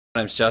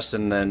My name's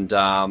Justin, and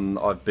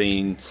I've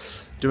been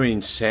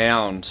doing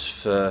sound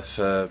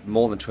for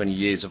more than 20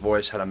 years. I've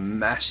always had a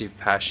massive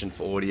passion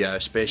for audio,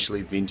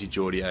 especially vintage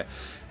audio,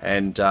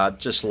 and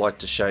just like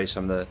to show you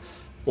some of the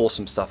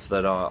awesome stuff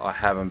that I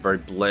have. I'm very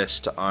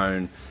blessed to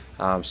own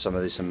some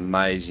of this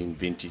amazing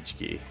vintage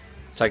gear.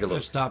 Take a look.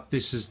 First up,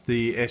 this is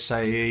the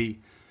Sae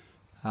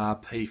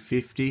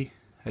P50.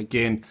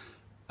 Again,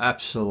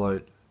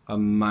 absolute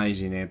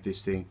amazing amp,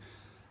 this thing.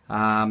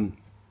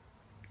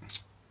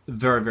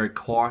 Very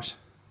quiet,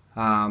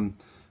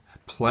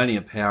 plenty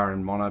of power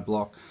in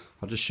monoblock.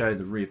 I'll just show you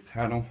the rear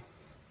panel.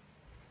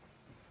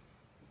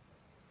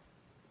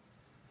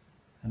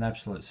 An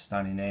absolute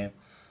stunning amp.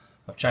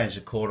 I've changed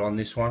the cord on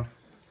this one.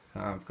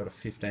 I've got a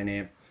 15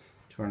 amp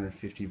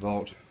 250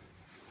 volt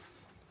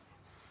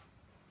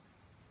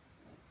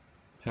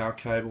power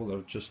cable that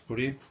I've just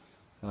put in.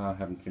 I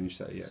haven't finished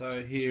that yet.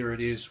 So here it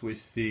is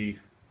with the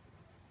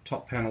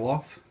top panel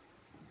off.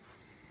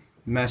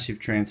 Massive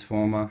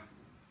transformer.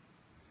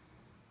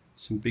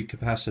 Some big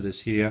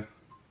capacitors here,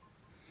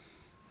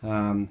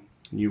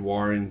 new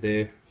wiring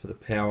there for the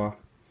power,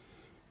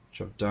 which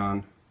I've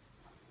done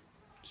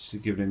just to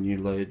give it a new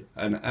lead.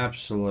 An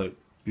absolute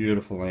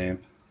beautiful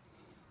amp,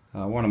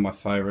 one of my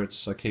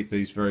favourites. I keep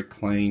these very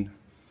clean.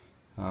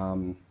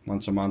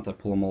 Once a month I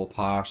pull them all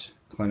apart,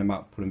 clean them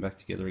up, put them back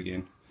together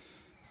again.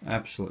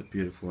 Absolute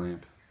beautiful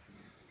amp.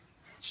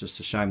 It's just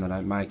a shame they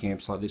don't make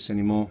amps like this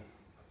anymore.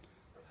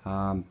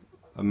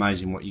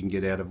 Amazing what you can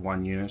get out of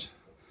one unit.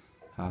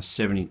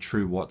 70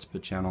 true watts per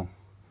channel.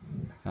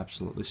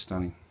 Absolutely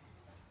stunning.